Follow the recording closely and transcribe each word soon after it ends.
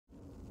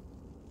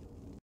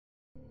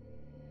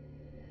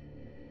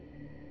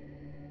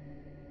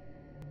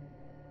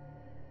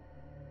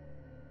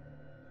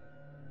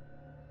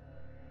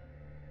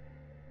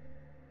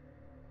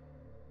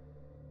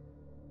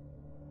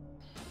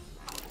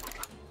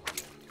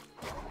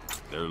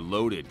They're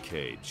loaded,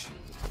 Cage.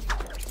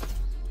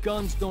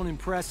 Guns don't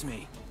impress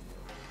me.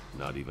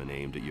 Not even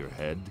aimed at your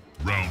head?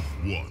 Round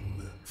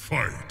 1,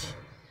 fight!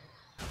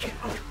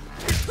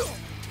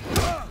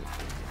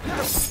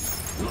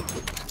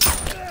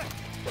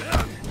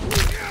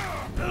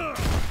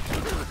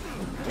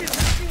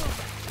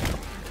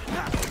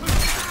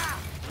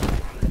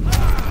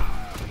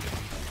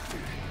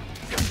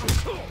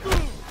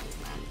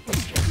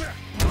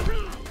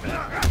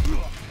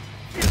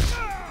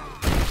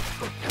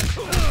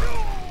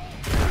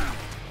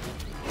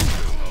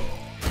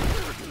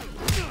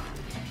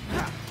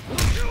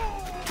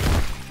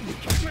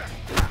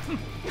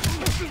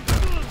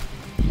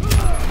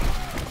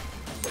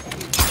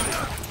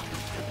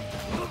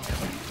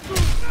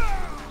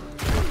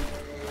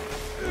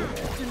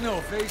 Didn't know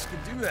if Ace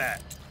could do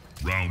that.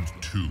 Round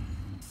 2,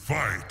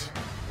 fight!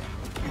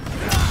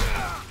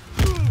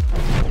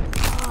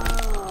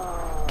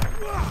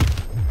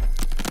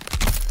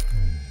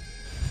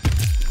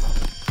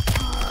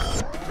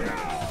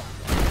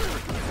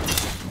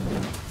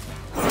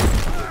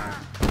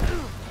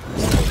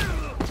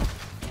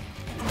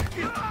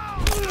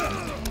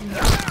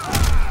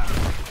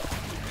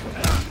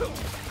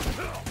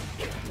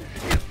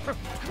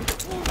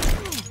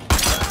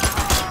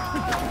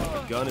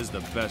 Gun is the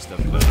best of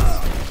both.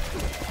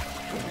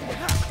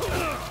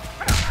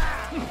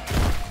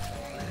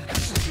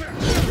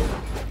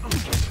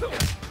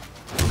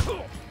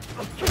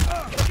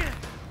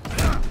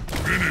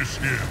 Finish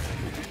him!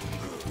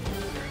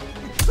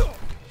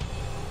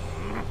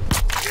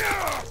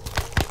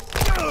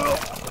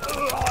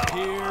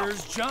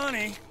 Here's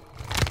Johnny.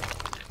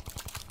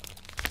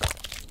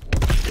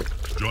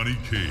 Johnny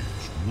Cage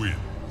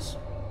wins.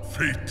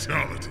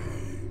 Fatality.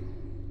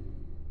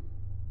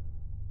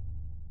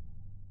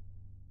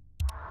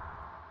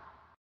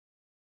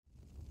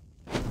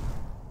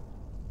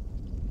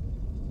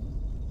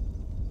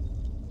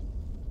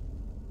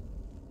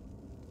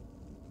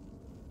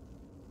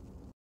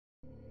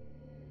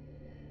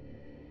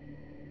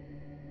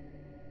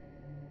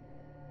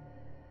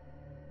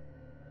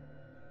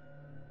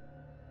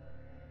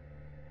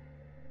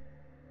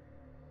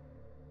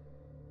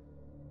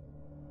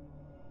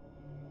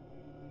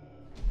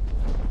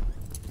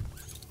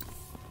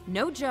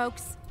 No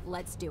jokes,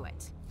 let's do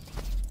it.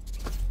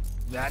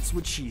 That's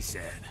what she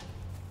said.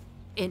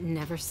 It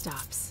never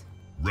stops.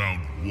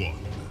 Round 1,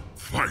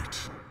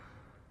 fight!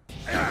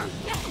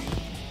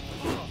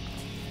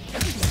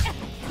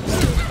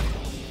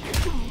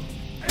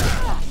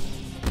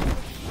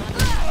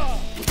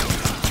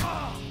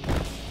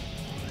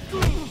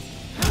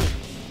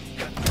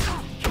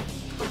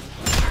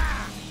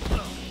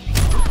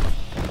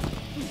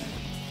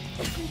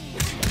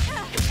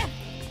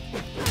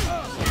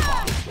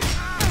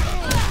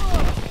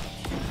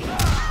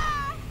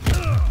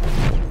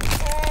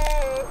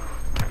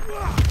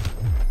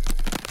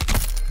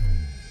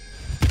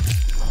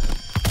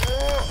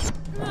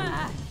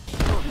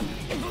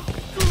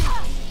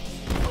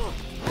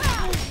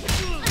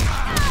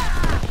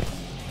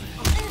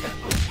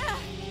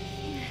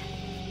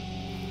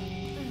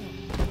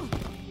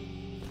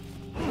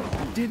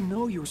 Didn't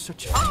know you were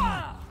such a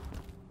fan.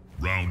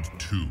 Round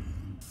 2,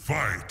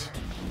 fight!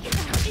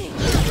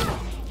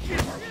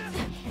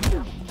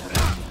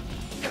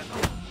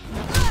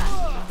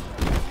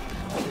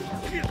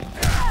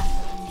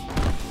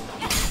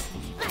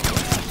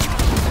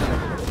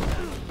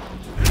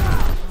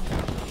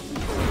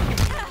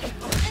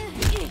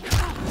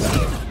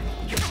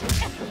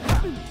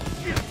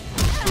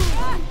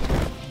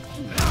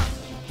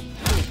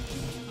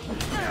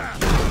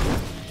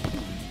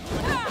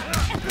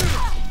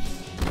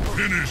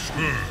 Finish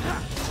her!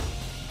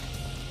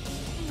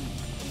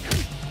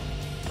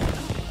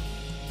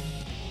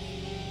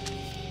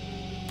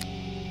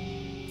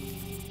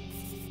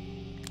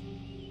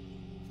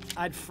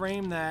 I'd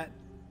frame that.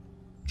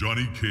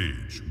 Johnny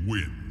Cage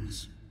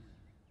wins.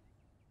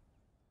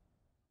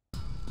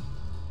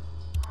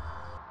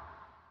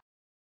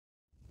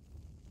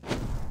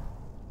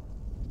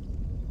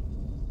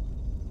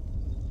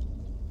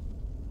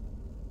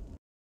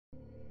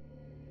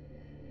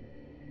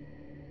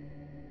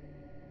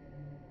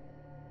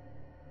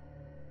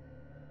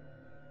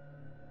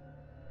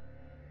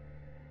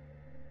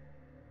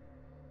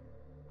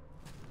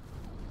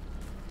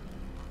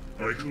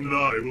 My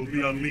kunai will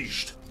be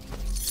unleashed.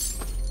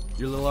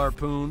 Your little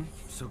harpoon,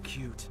 so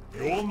cute.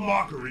 Your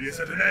mockery is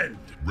at an end.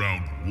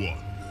 Round 1,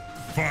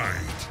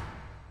 fight!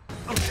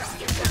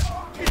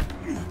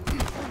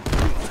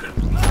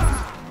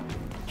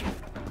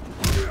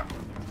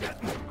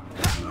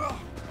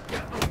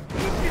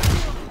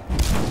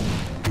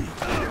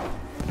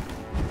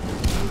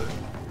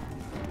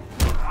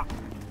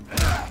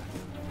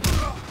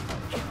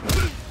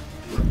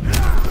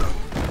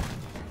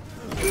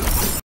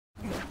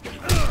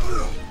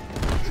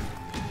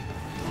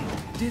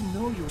 Didn't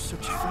know you were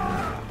such a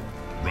fan.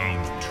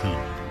 Round 2,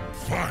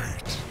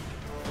 fight!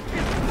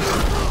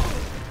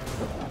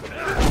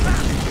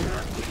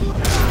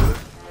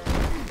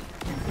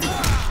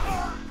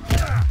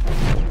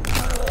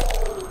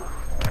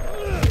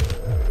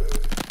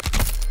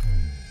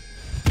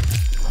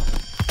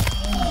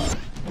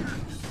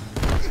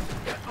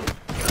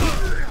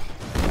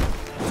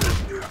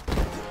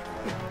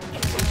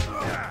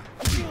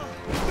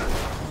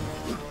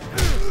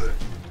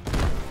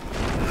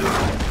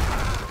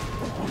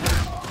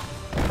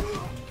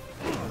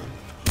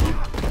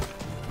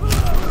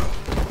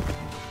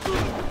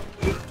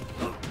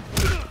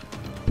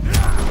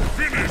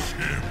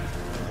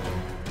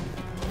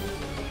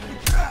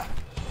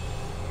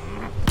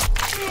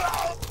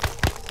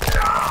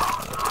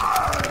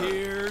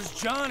 Here's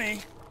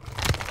Johnny.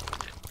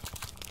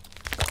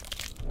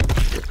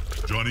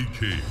 Johnny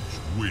Cage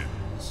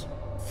wins.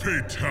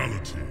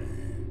 Fatality.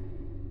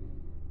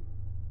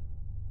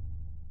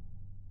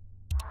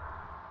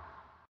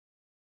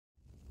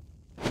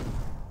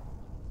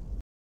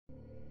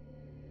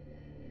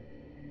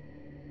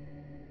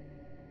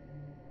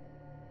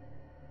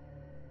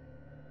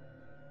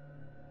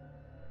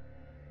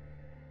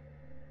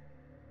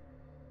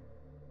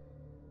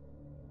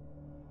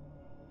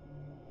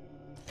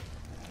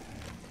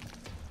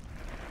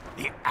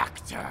 The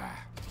actor.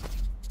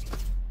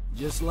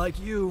 Just like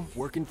you,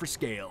 working for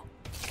scale.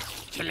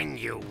 Killing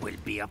you will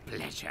be a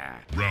pleasure.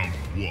 Round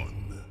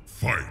 1.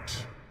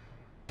 Fight.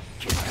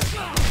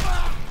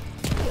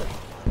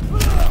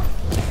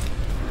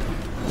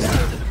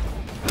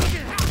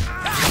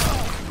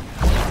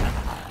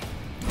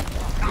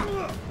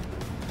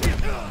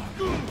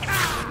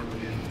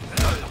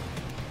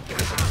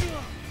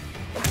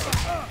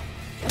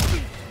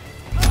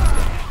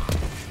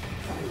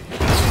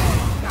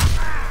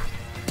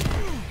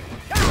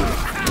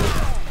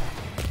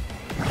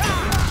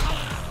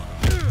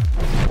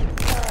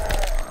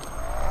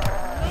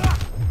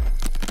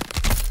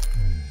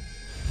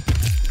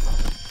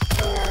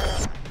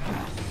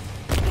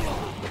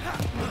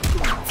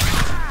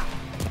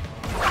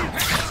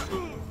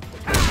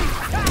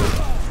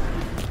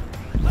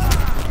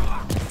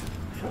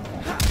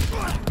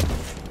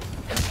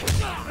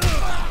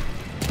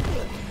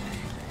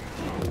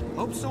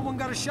 Hope someone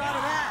got a shot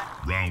of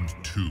that. Round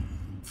 2.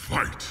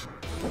 Fight.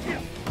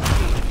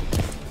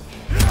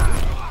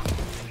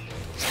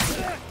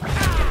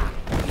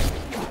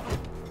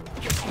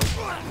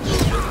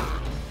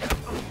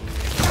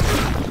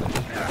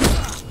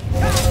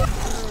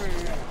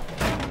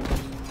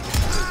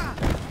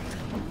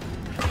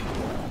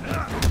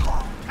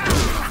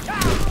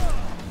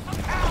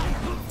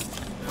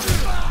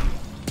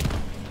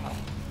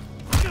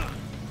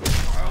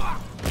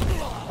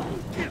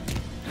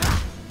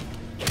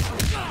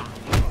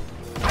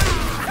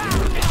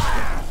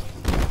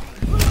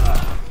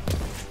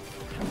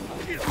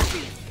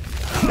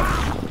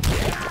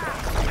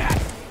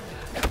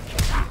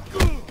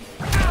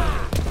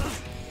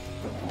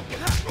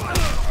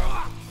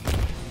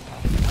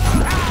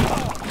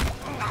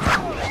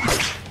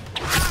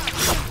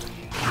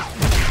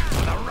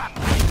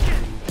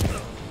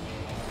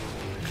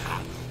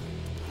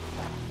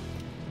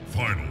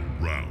 Final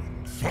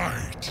round.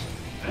 Fight.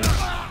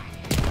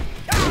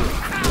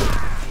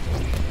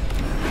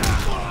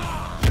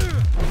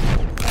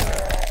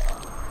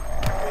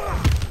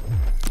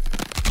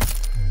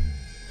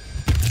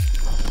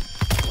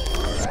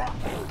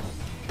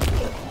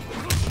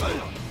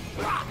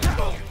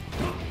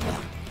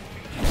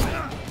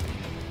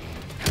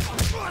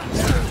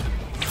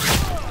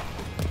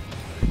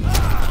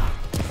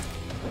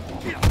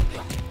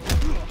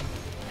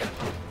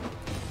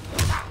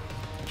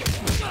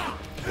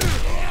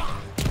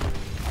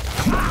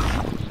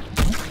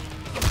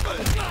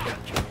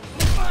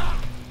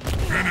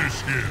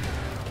 Finish him.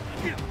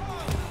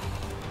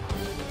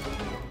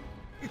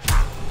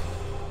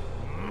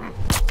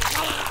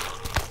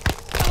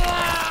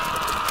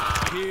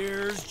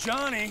 Here's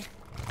Johnny.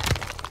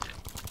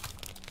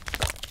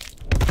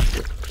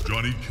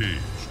 Johnny Cage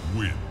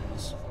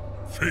wins.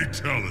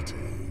 Fatality.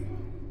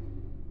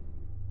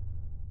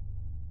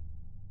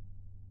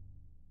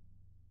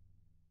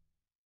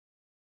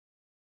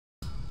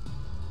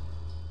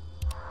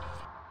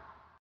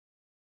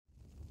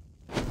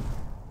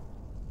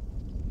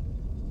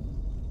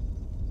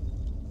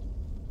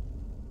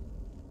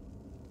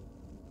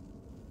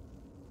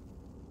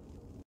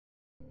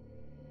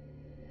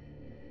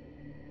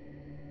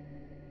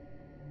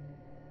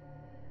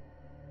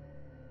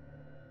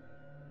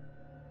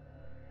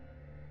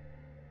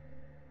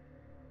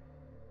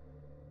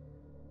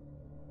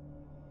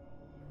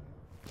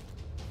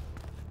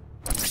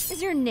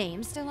 Is your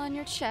name still on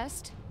your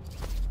chest?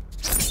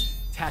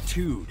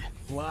 Tattooed.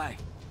 Why?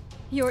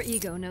 Your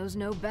ego knows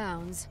no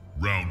bounds.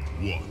 Round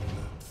 1.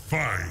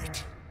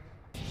 Fight.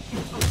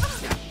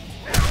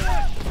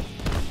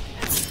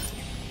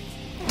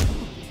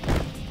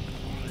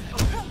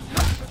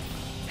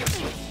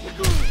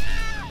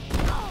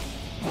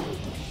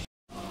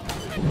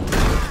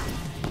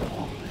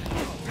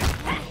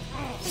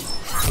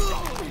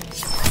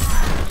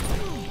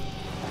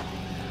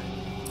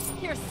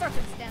 Your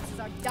circumstances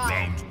are dire.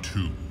 Round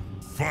 2.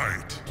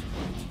 Fight.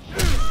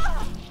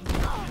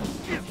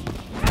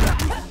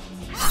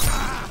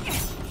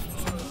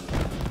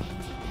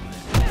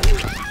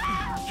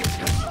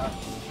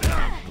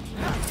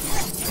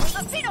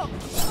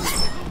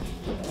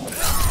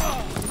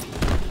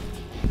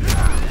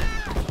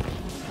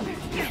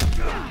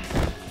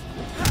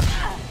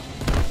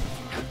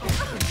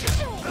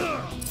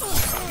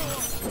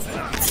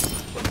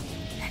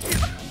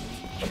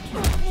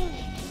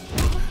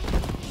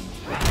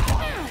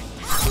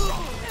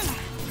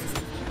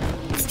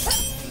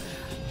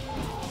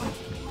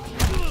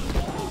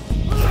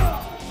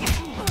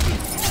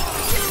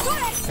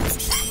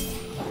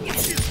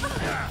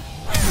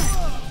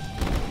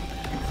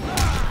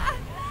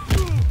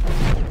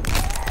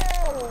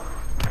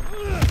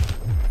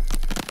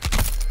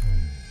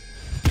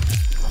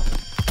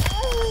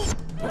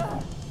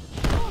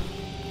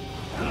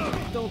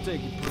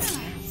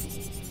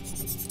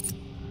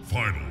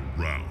 Final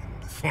round.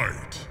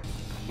 Fight.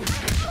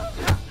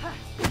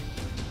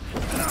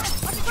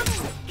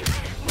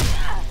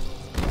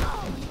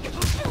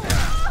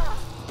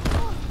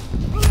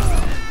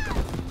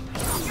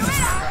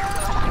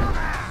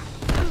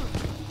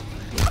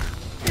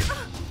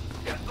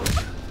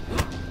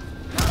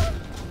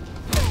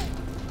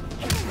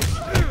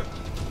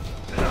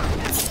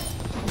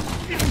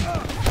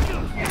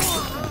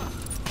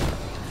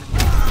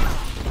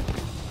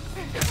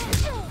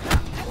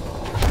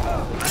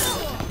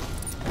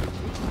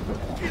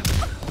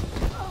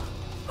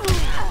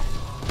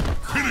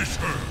 Finish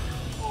her!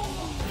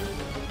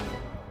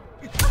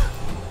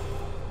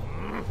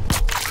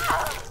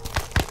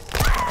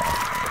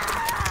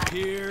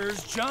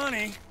 Here's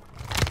Johnny.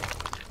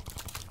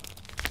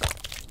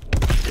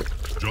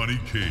 Johnny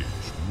Cage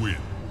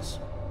wins.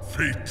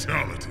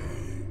 Fatality.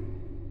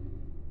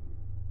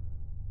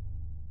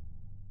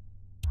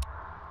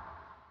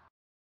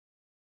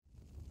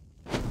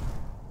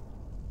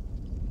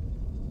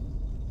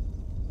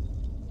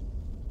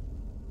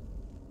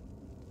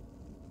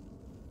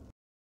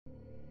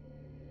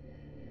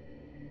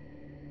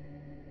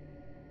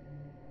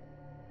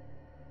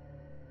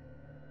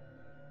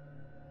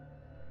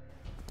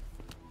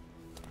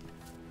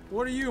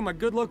 What are you, my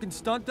good-looking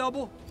stunt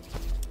double?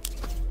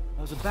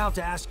 I was about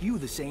to ask you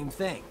the same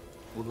thing.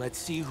 Well, let's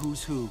see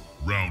who's who.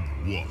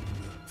 Round 1.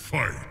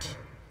 Fight.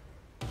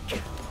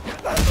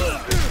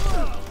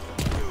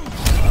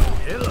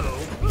 Hello.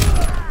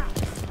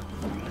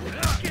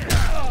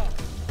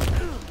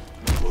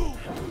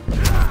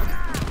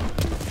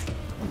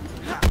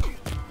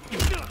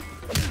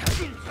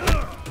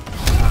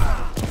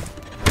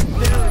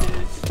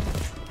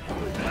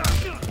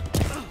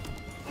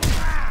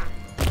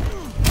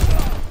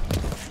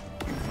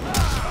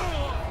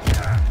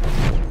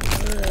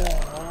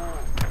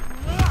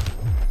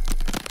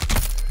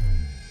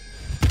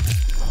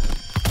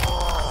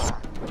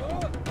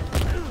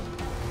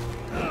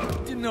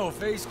 Didn't know a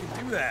face could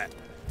do that.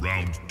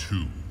 Round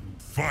 2.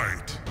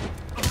 Fight.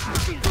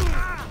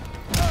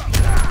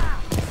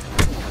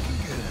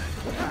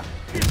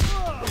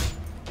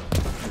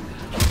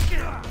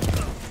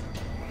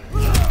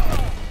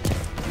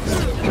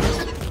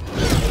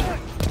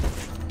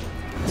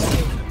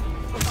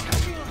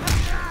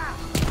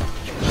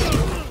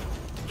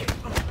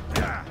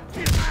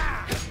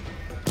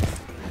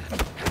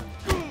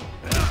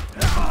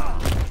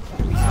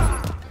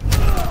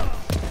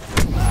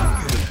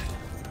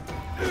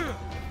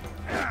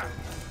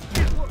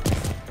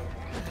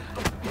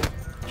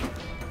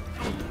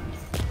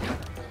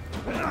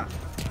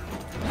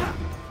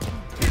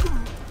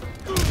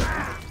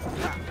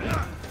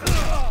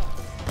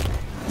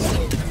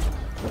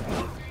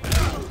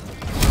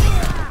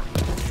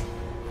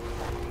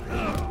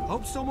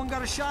 Hope someone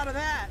got a shot of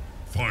that.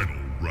 Final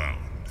round.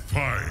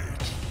 Fight.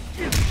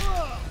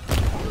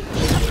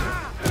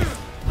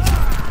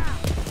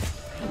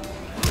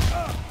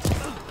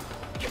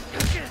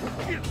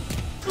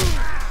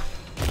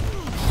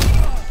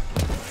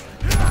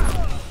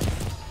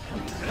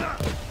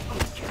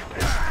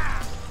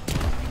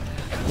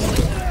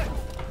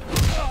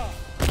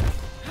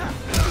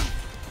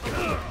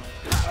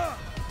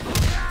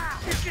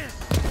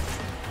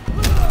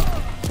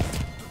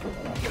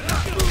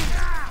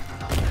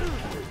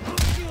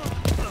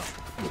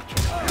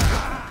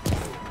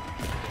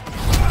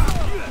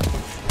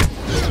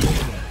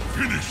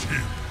 Finish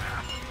him.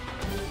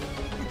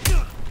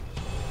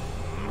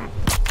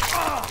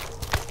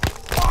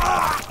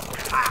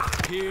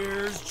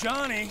 Here's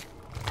Johnny.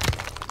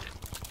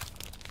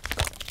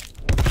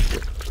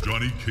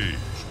 Johnny Cage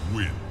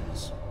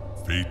wins.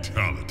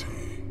 Fatality.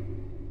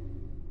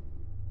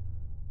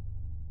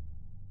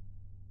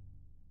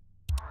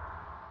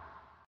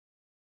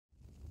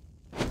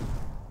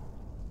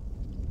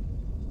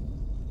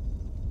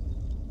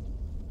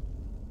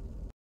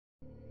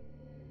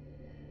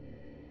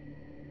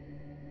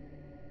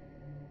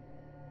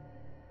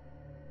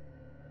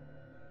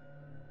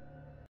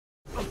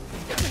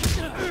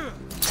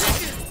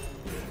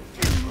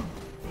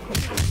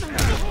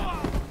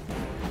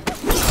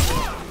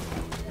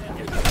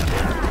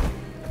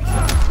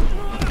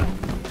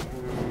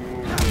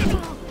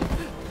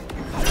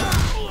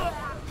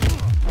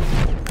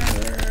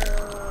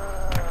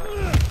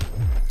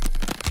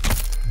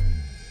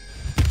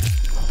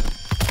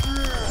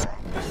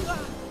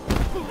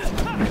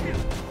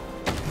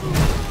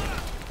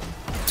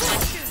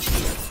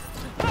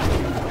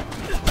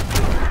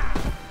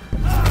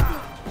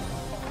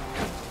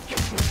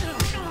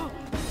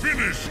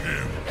 Finish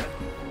him.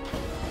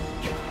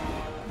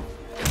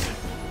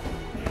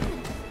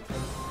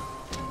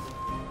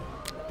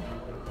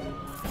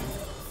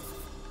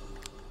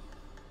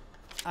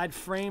 I'd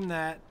frame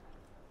that.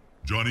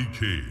 Johnny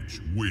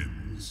Cage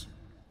wins.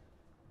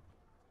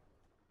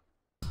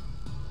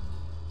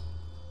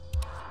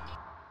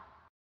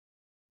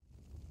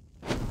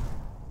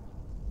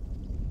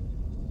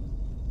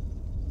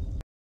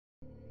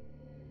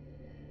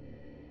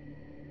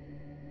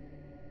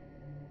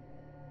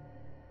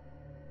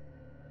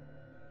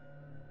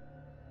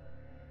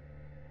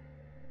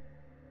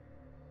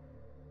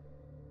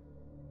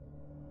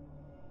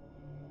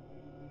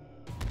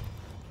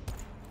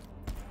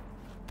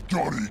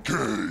 Johnny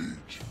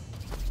Cage!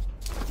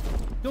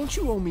 Don't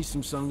you owe me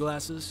some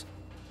sunglasses?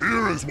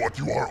 Here is what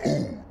you are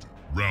owed.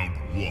 Round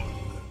 1.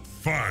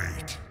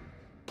 Fight!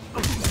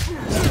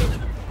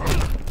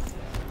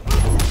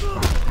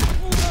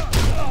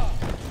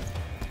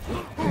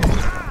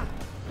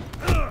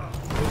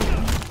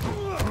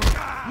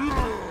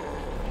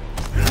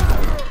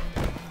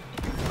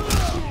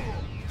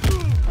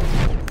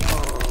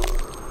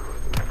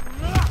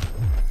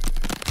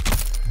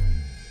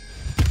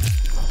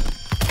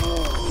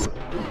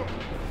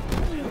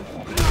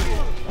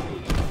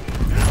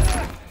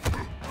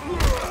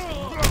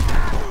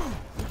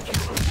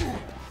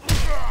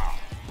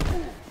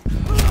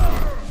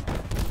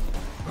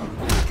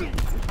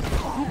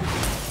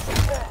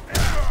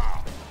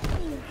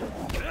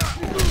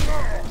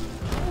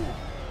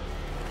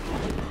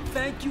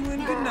 Thank you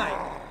and good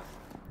night.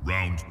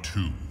 Round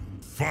 2.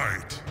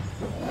 Fight!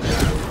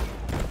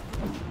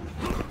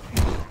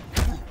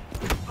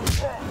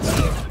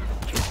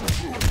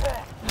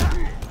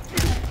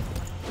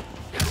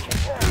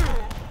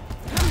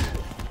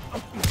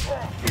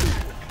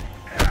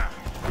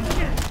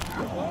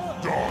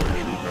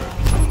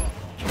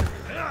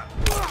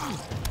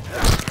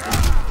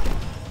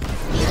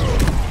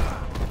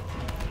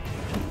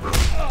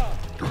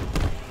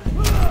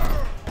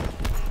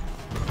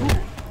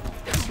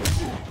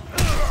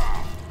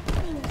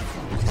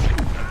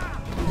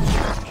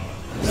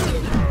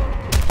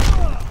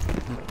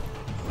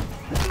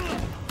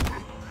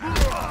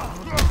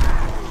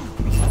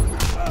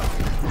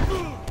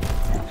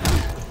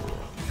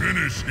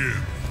 Finish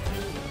him!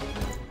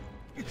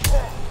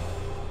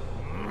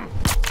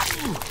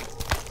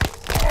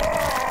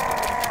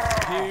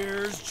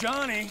 Here's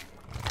Johnny.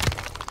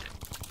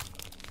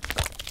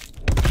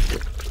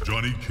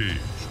 Johnny Cage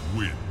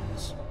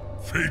wins.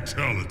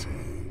 Fatality.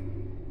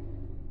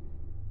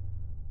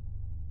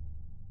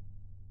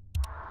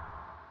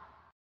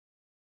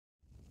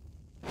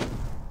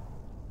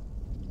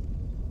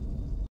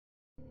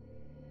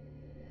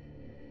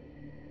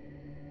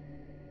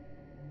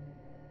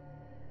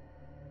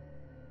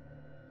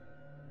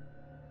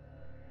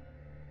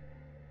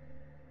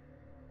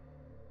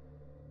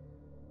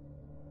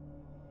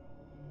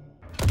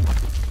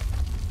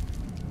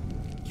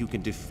 You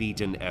can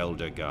defeat an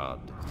Elder God.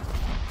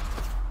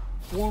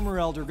 Former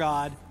Elder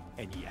God,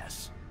 and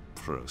yes.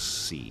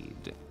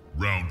 Proceed.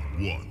 Round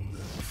 1.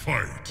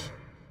 Fight!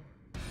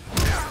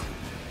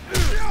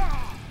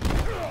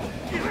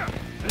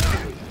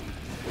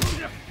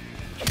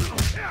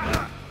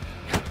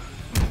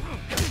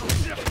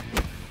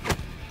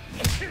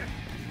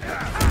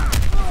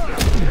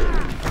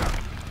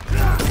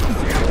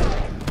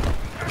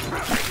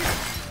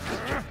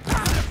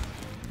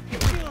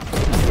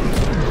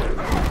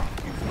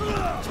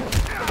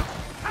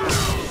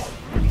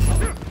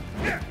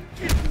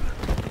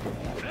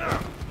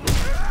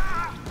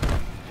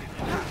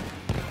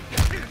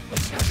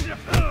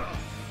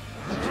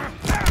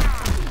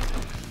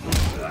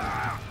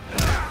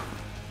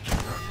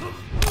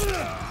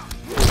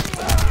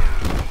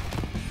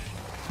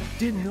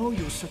 Didn't know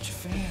you were such a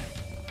fan.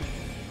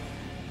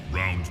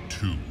 Round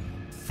 2.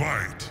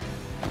 Fight!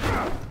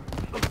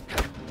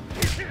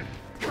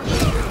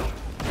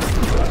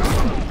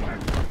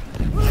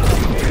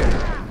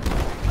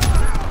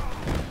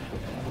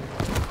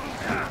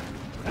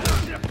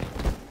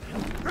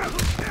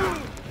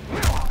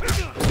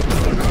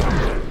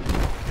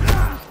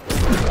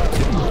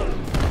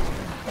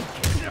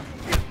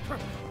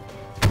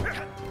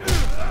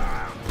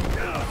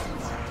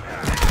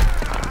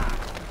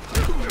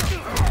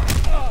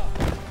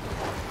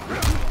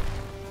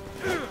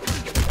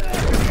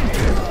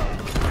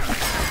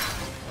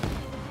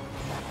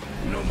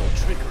 No more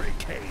trickery,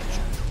 Cage.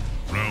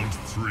 Round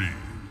 3.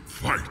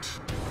 Fight!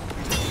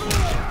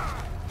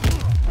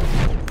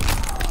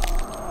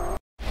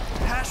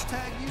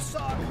 Hashtag you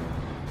suck.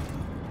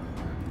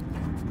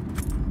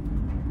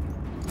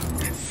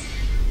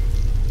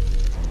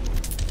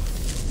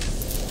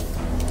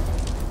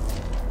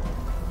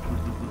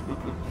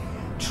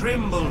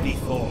 Tremble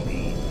before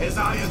me as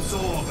I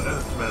absorb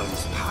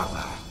Earthrealm's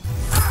power.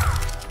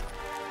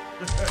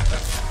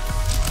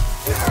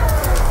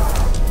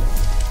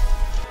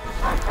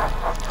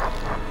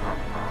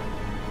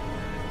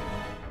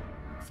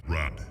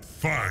 Round.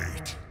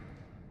 Fight!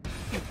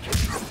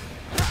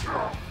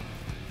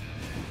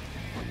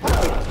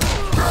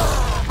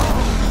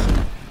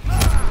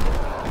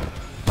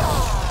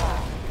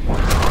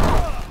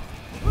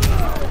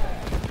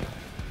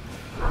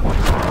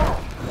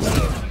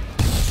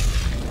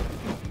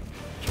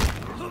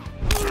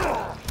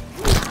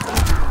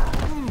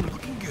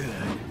 Looking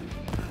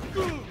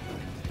good.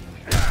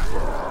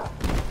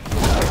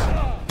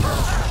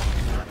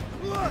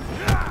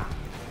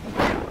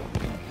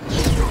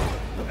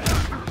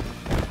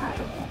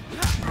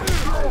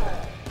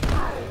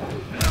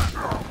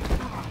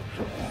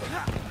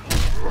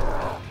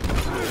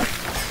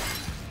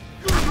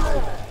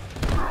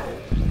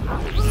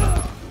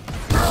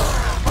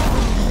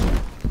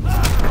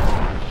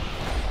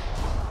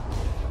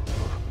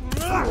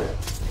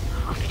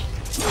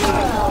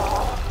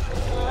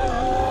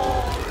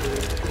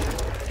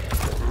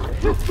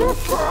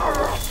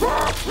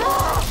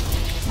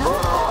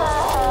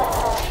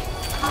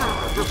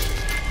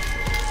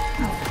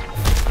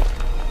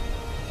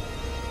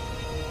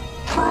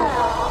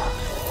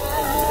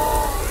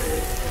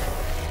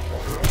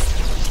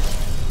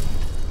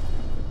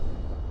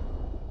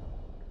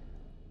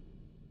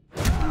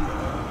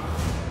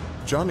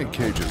 Johnny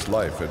Cage's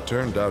life had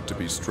turned out to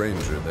be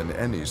stranger than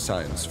any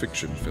science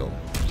fiction film,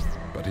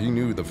 but he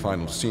knew the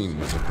final scene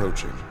was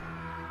approaching.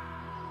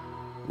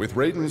 With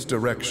Raiden's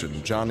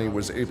direction, Johnny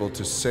was able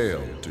to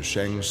sail to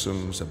Shang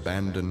Tsung's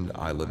abandoned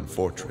island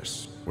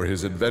fortress, where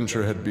his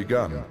adventure had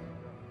begun,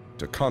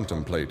 to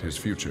contemplate his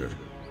future.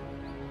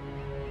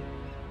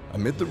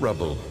 Amid the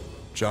rubble,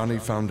 Johnny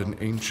found an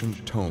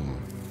ancient tome.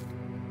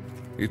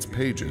 Its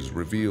pages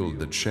revealed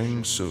that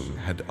Shang Tsung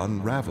had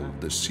unraveled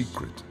the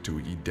secret to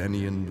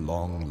Edenian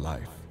long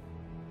life.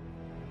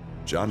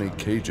 Johnny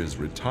Cage's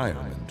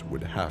retirement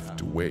would have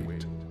to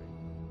wait.